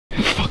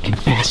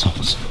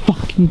asshole's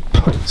fucking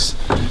place.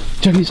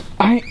 Juggies,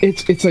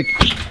 it's like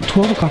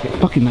 12 o'clock at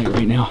fucking night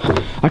right now.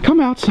 I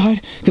come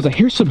outside because I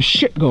hear some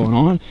shit going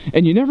on,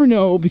 and you never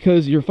know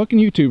because you're a fucking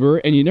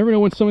YouTuber, and you never know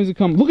when somebody's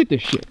gonna come. Look at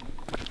this shit.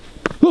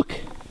 Look.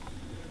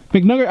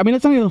 McNugget, I mean,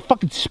 that's not even the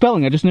fucking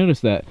spelling, I just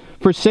noticed that.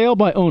 For sale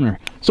by owner.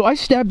 So I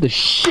stabbed the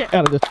shit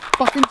out of this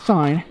fucking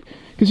sign,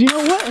 because you know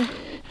what?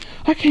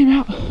 I came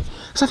out,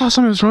 because I thought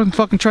somebody was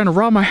fucking trying to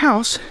rob my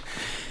house,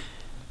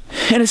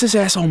 and it's this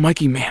asshole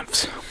Mikey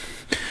Mamps.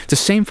 It's the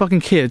same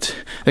fucking kids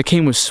that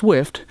came with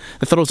Swift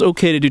that thought it was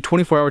okay to do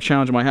 24-hour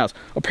challenge in my house.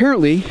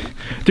 Apparently,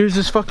 there's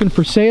this fucking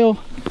for sale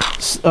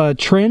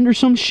trend or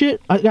some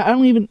shit. I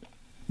don't even...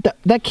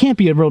 That can't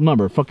be a real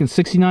number. Fucking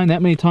 69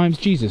 that many times?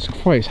 Jesus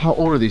Christ, how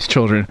old are these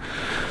children?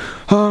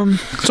 So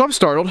I'm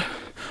startled.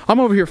 I'm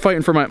over here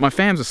fighting for my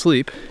fam's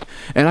asleep,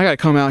 and I gotta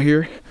come out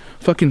here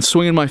fucking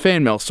swinging my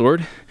fan mail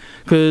sword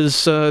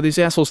because these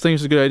assholes think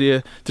it's a good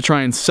idea to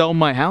try and sell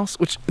my house,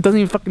 which doesn't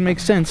even fucking make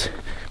sense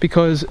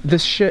because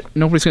this shit,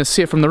 nobody's gonna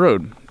see it from the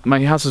road.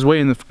 My house is way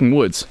in the fucking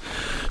woods.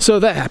 So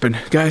that happened,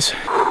 guys.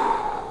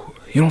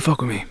 You don't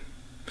fuck with me.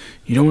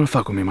 You don't want to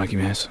fuck with me, Mikey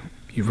Mass.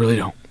 You really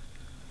don't.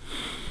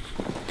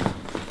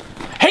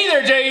 Hey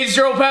there, Jays,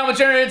 your old pal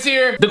Maternance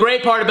here. The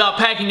great part about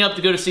packing up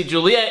to go to see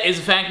Juliet is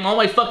the fact all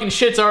my fucking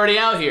shit's already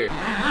out here. So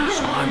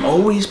I'm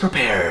always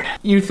prepared.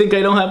 You think I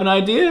don't have an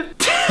idea?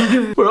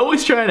 We're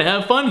always trying to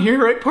have fun here,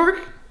 right,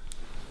 Park?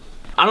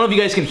 I don't know if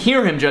you guys can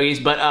hear him,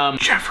 Juggies, but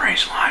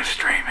Jeffrey's live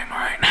streaming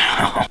right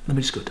now. Let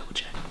me just go double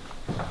check.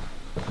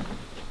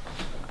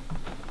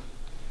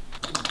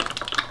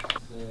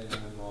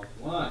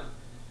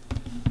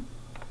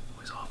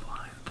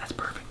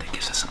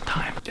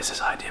 Is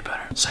this idea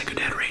better? Psycho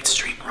Dad raid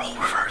stream role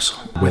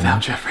reversal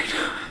without Jeffrey.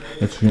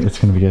 It's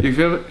gonna be good. You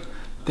feel it?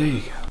 There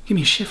you go. Give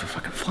me a shit for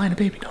fucking flying a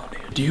baby doll,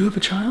 dude. Do you have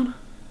a child?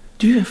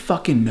 Do you even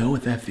fucking know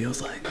what that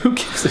feels like? Who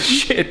gives a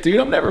shit,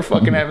 dude? I'm never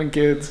fucking having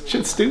kids.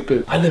 Shit's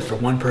stupid. I live for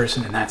one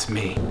person, and that's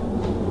me.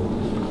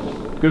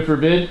 Good for a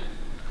bid?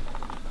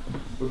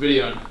 We're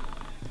videoing.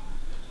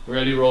 We're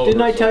ready to roll.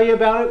 Didn't I tell you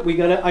about it?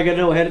 I gotta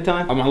know ahead of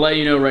time. I'm gonna let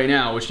you know right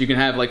now, which you can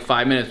have like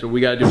 5 minutes, but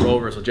we gotta do roll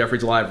reversal.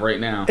 Jeffrey's live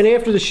right now. And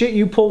after the shit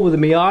you pulled with the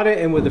Miata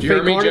and with the fake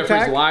heart attack?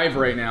 Jeffrey's live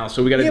right now,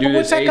 so we gotta do this ASAP.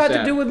 What's that got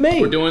to do with me?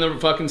 We're doing the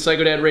fucking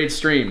Psycho Dad raid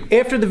stream.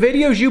 After the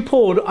videos you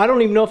pulled, I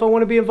don't even know if I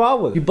want to be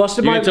involved with it. You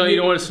busted my... You tell you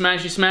don't want to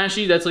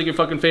smashy? That's like your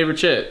fucking favorite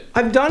shit.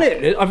 I've done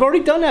it. I've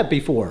already done that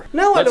before.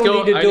 No, I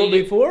don't need to do it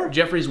before.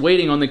 Jeffrey's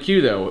waiting on the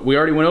queue though. We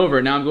already went over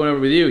it. Now I'm going over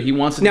with you. He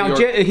wants it to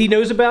be... Now, he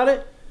knows about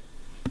it?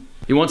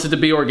 He wants it to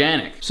be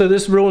organic. So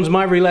this ruins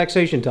my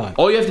relaxation time.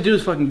 All you have to do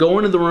is fucking go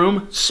into the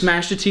room,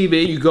 smash the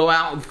TV, you go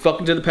out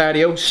fucking to the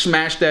patio,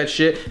 smash that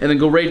shit, and then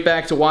go right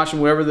back to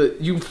watching whatever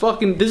you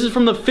fucking... This is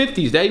from the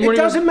 50s, Dad. It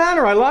doesn't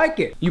matter. I like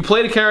it. You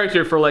played a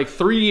character for like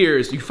 3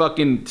 years. You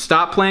fucking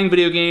stop playing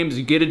video games,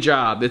 you get a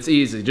job. It's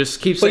easy.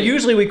 Just keep saying... But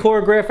usually we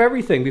choreograph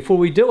everything before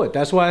we do it.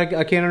 That's why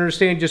I can't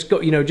understand just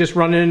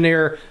running in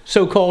there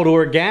so-called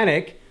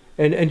organic.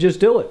 And just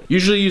do it.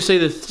 Usually you say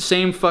the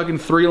same fucking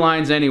 3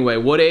 lines anyway.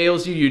 What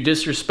ails you? You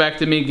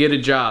disrespected me, get a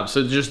job.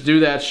 So just do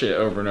that shit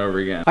over and over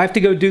again. I have to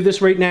go do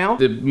this right now?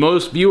 The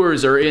most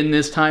viewers are in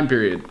this time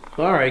period.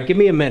 Alright, give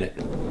me a minute.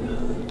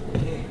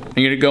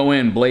 You're gonna go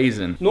in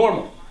blazing.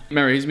 Normal.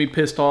 Remember, he's gonna be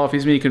pissed off,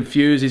 he's gonna be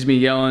confused, he's gonna be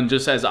yelling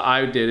just as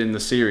I did in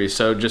the series.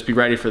 So just be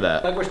ready for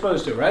that. Like we're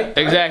supposed to, right?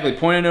 Exactly.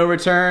 Point of no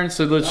return,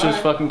 so let's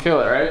just fucking kill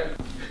it, right?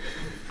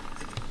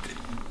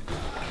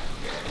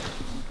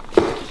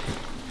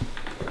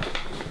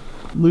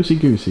 Loosey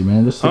goosey,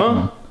 man. Just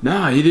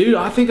Nah, you dude.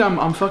 I think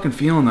I'm fucking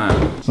feeling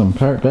that. Some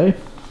Pirate Bay.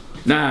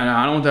 Nah,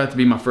 I don't want that to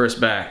be my first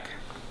back.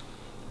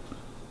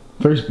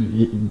 First,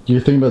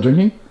 you're thinking about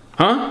drinking?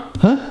 Huh?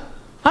 Huh?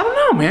 I don't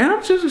know, man.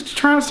 I'm just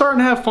starting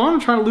to have fun. I'm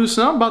trying to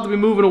loosen up. I'm about to be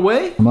moving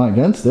away. I'm not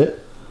against it.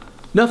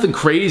 Nothing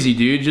crazy,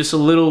 dude. Just a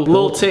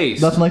little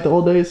taste. Nothing like the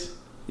old days.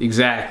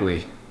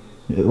 Exactly.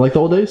 Like the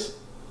old days?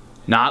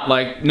 Not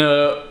like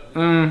no.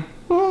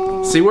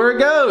 See where it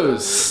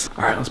goes.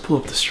 All right, let's pull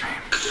up the stream.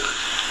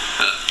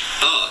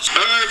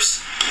 Herbs.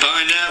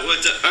 Find out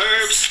what the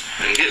herbs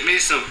and get me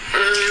some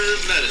herb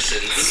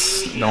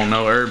medicine. Don't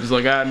know herbs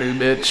like I do,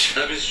 bitch.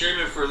 I've been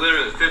streaming for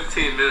literally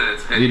 15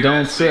 minutes. And you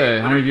don't say.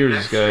 How many viewers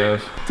this guy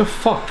have? What the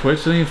fuck, Twitch?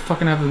 Doesn't even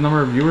fucking have the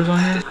number of viewers on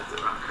here? You know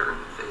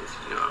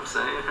what I'm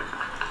saying?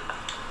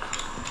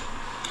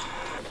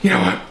 You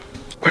know what?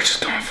 We're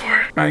just going for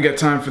it. I ain't got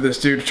time for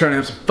this, dude. I'm trying to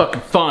have some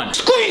fucking fun.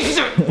 Squeeze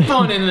some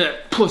fun into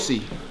that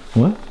pussy.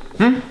 What?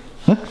 Huh?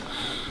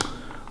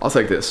 I'll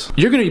take this.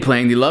 You're gonna be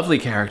playing the lovely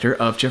character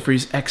of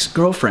Jeffrey's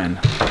ex-girlfriend.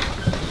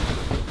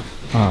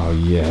 Oh,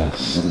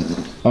 yes.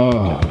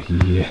 Oh,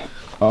 yeah.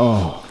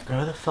 Oh.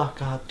 Grow the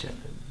fuck up,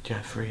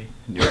 Jeffrey.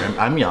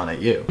 I'm yelling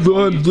at you.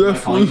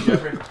 Jeffrey.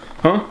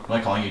 Huh? Am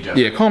I calling you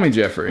Jeffrey? Yeah, call me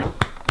Jeffrey.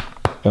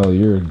 Oh,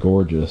 you're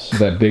gorgeous.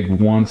 That big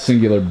one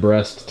singular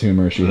breast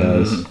tumor she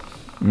has.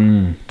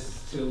 Mm.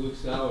 So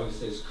Luke's now he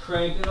says,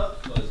 crank it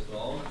up,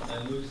 fuzzball.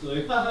 And Luke's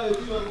like, haha,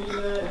 do you want me to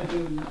do that?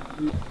 And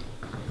then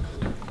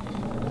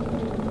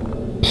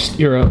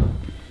You're up.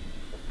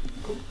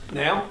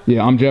 Now?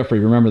 Yeah, I'm Jeffrey,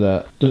 remember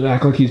that. Just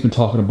act like he's been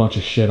talking a bunch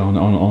of shit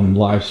on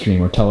live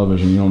stream or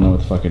television. You don't know what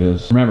the fuck it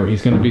is. Remember,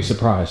 he's gonna be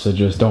surprised, so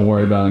just don't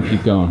worry about it and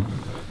keep going.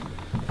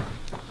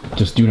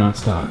 Just do not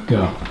stop.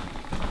 Go.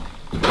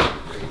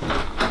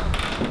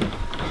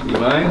 You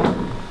mind?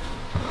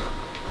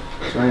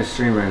 I'm trying to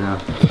stream right now.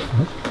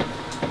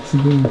 What's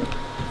he doing?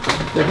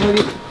 The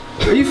hell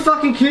are you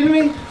fucking kidding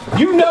me?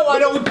 You know I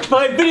don't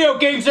play video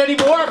games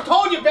anymore. I've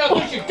told you about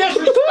this. You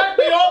disrespect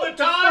me all the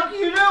time. What are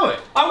you doing?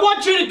 I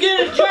want you to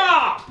get a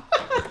job.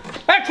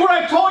 That's what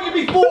I told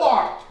you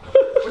before.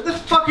 Where the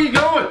fuck are you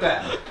going with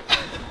that?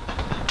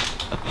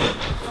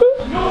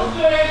 No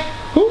thing.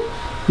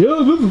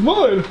 Yeah, this is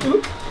mine.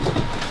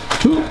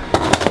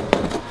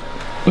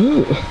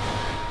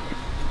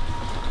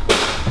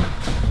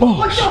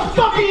 What the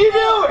fuck are you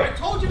doing? I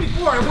told you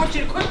before. I want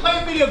you to quit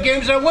playing video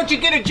games and I want you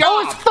to get a job.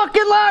 Oh, it's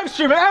fucking live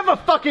stream. I have a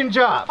fucking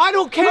job. I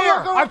don't care.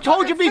 I've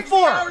told you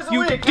before.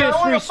 You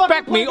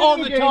disrespect me all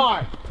the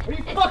time. Are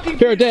you fucking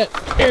Here, Dad.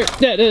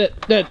 Here,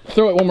 Dad.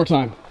 Throw it one more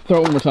time. Throw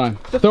it one more time.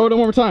 Throw it one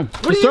more time.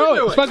 Just throw it.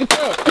 Just fucking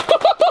throw it.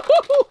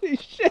 Holy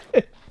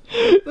shit.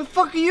 the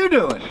fuck are you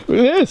doing? Look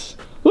at this.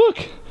 Look.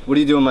 What are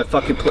you doing, my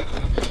fucking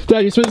Dad,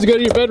 you're supposed to go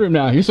to your bedroom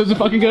now. You're supposed to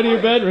fucking go to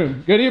your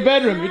bedroom. Go to your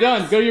bedroom. You're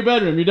done. Go to your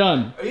bedroom. You're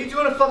done. Are you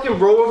doing a fucking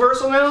role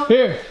reversal now?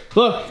 Here,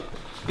 look.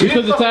 You're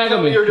supposed to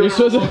tackle me. You're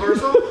supposed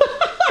to.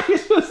 You're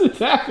supposed to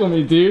tackle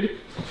me, dude.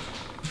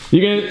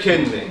 You Are you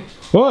kidding me?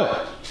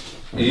 What?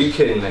 Are you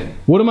kidding me?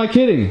 What am I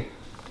kidding?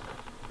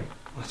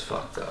 That's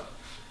fucked up.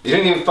 You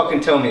didn't even fucking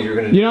tell me you were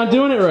gonna. You're not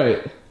doing it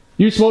right.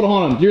 You're supposed to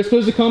hold on. You're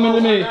supposed to come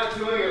into me. I'm not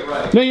doing it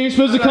right. No, you're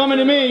supposed to come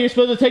into me. You're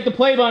supposed to take the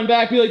play button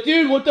back. Be like,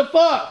 dude, what the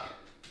fuck?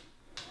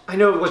 I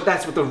know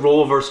that's what the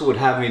role reversal would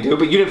have me do,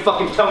 but you didn't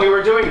fucking tell me we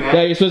were doing that.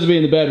 Yeah, you're supposed to be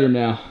in the bedroom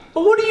now.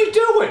 But what are you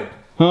doing?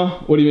 Huh?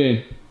 What do you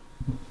mean?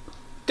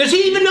 Does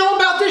he even know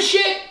about this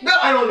shit? No,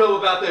 I don't know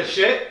about this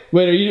shit.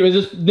 Wait, are you? Is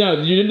this? No,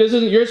 this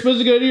isn't. You're supposed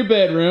to go to your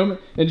bedroom,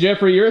 and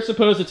Jeffrey, you're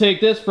supposed to take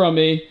this from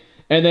me,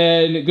 and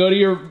then go to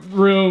your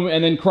room,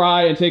 and then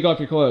cry and take off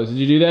your clothes. Did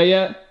you do that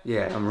yet?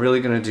 Yeah, I'm really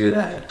gonna do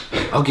that.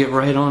 I'll get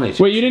right on it.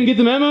 Wait, you didn't get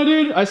the memo,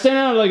 dude? I sent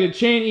out like a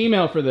chain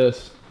email for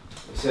this.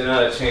 Send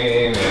out a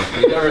chain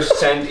email. You never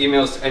send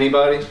emails to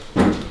anybody?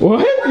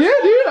 What? Yeah,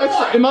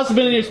 dude. It must have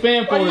been in your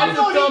spam folder. I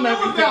don't even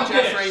know about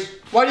this.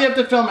 Why do you have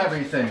to film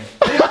everything?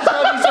 Why do you have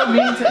to be so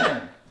mean to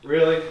him?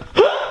 Really?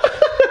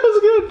 That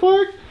was good,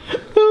 Park.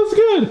 That was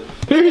good.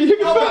 Here, you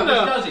can film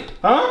now. Does he?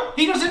 Huh?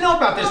 He doesn't know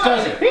about this,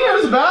 does he? He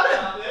knows about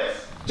it.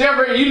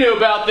 Jeffrey, you knew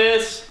about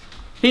this.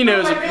 He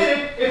knows it.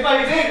 If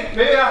I did,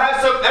 maybe I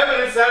have some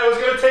evidence that it was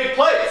gonna take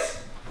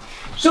place.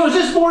 So is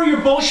this more of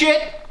your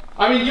bullshit?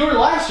 I mean, you were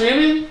live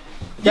streaming.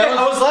 Yeah,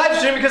 I was live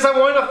streaming because I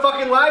wanted a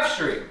fucking live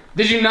stream.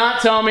 Did you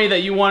not tell me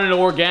that you wanted an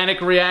organic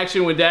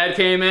reaction when Dad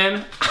came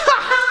in?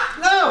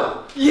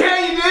 No. Yeah,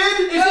 you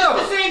did. Is this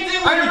the same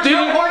thing with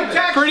your heart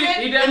attack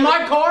shit in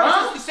my car?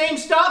 Huh? Is this the same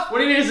stuff? What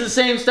do you mean it's the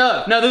same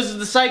stuff? No, this is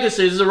the Psycho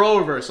Series. This is a role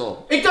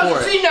reversal. It doesn't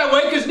for seem that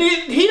way because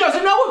he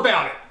doesn't know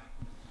about it.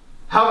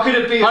 How could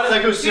it be a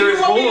Psycho Series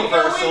want me role to go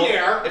in reversal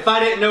there? if I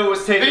didn't know it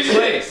was taking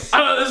place? I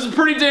don't know, this is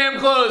pretty damn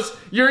close.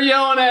 You're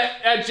yelling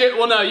at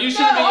well, no, you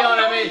shouldn't be yelling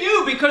at me.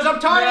 You because I'm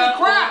tired of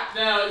the crap.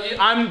 No,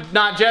 I'm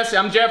not Jesse.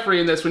 I'm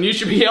Jeffrey in this one. You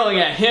should be yelling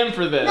at him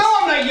for this. No,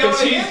 I'm not yelling at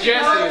him. He's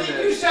Jesse I in think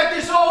this. you set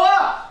this all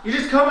up. You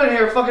just come in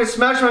here, fucking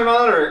smash my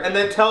monitor, and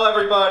then tell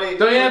everybody.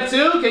 Don't you have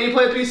to? Can you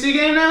play a PC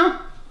game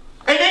now?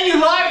 And then you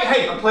lie.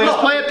 Hey, I'm playing- look,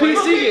 Play a look PC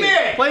at game. me.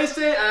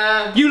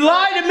 PlayStation. You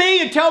lie to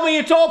me and tell me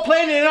it's all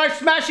planned and then I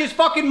smash his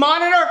fucking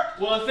monitor?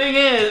 Well, the thing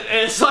is,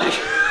 it's like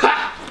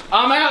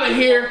I'm out of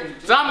here.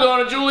 So I'm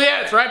going to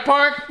Juliet's, right,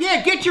 Park?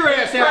 Yeah, get your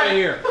ass out of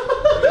here.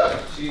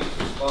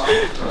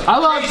 I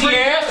love Crazy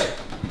ass.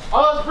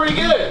 Oh, that's pretty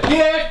good.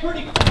 Yeah, it's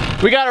pretty.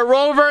 We got a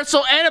role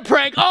reversal and a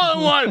prank all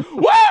in one.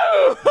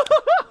 Woo!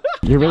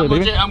 You're really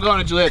leaving? I'm going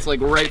to Juliet's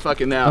like right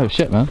fucking now. Oh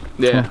shit, man.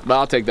 Yeah, but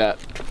I'll take that.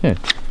 Yeah.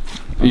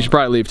 You should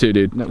probably leave too,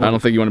 dude. No, I don't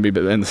think you want to be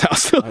in this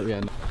house.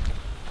 Yeah.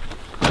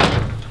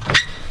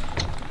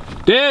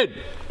 Dude,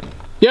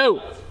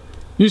 yo,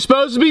 you're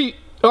supposed to be,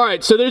 all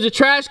right, so there's a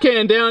trash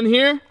can down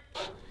here.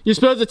 You're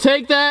supposed to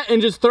take that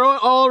and just throw it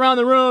all around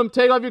the room,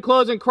 take off your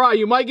clothes and cry.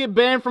 You might get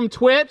banned from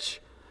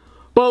Twitch,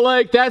 but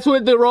like, that's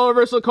what the role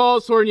reversal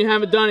calls for and you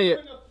haven't done it yet.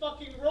 A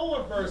fucking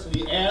role reversal,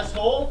 you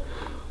asshole.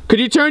 Could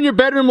you turn your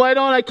bedroom light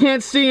on? I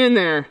can't see in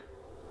there.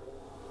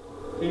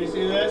 Can you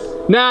see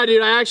this? Nah,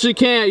 dude, I actually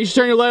can't. You should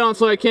turn your light on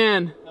so I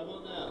can. How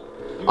about now?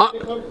 You want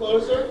to come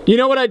closer? You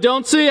know what I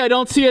don't see? I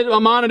don't see a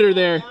monitor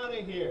there. Out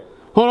of here.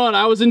 Hold on,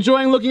 I was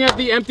enjoying looking at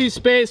the empty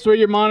space where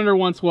your monitor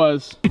once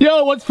was.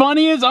 Yo, what's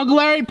funny is Uncle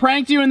Larry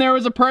pranked you and there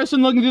was a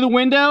person looking through the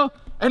window,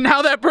 and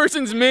now that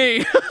person's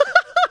me.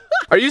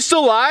 Are you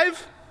still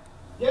live?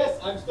 Yes,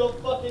 I'm still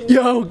fucking.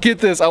 Yo, get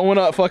this. I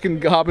wanna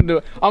fucking hop into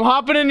it. I'm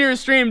hopping into your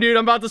stream, dude.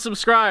 I'm about to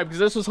subscribe because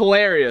this was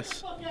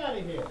hilarious. Fuck out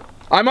of here.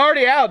 I'm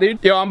already out,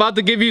 dude. Yo, I'm about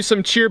to give you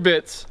some cheer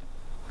bits.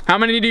 How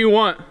many do you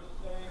want?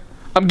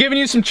 I'm giving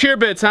you some cheer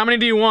bits. How many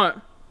do you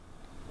want?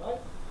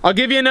 What? I'll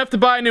give you enough to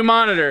buy a new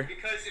monitor.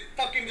 Because it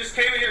fucking just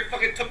came in here and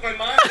fucking took my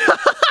monitor.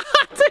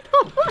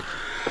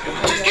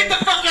 Just Just get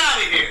the fuck out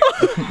of here!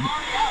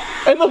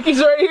 And look, he's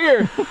right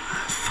here.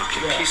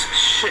 Fucking piece of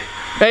shit.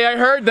 Hey, I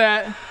heard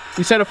that.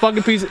 You said a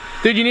fucking piece of...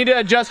 Dude, you need to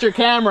adjust your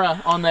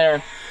camera on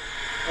there.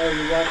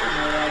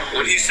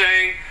 What he's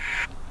saying?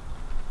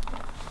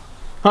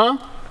 Huh?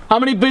 How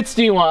many bits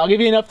do you want? I'll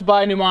give you enough to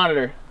buy a new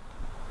monitor.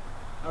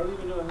 I don't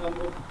even know how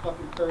much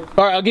fucking currency.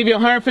 All right, I'll give you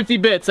 150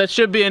 bits. That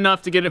should be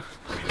enough to get it.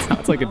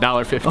 Sounds like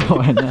 $1.50. Oh,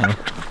 I know.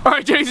 All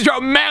right, Jason,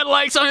 drop mad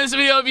likes on this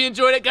video if you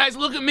enjoyed it. Guys,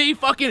 look at me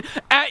fucking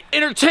at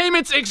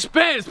entertainment's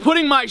expense,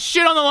 putting my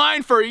shit on the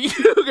line for you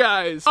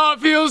guys. Oh, it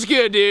feels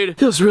good, dude. It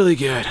feels really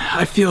good.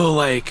 I feel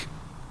like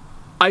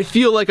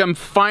I'm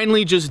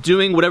finally just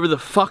doing whatever the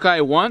fuck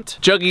I want.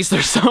 Juggies,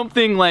 there's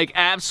something like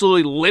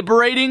absolutely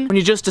liberating when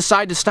you just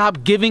decide to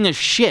stop giving a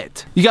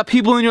shit. You got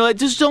people in your life,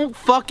 just don't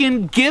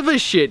fucking give a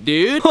shit,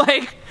 dude.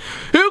 Like,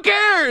 who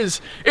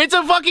cares? It's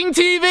a fucking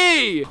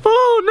TV.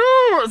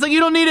 Oh no, it's like you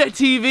don't need a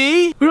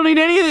TV. We don't need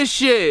any of this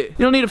shit. You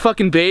don't need a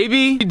fucking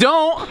baby. You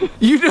don't.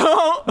 You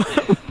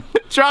don't.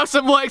 Drop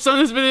some likes on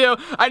this video.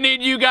 I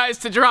need you guys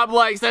to drop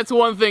likes. That's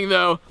one thing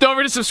though. Don't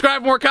forget to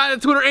subscribe for more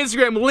content. Twitter,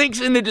 Instagram,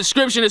 links in the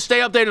description to stay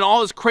updated on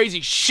all this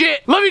crazy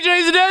shit. Love you,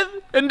 Jays to death.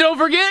 And don't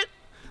forget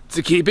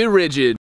to keep it rigid.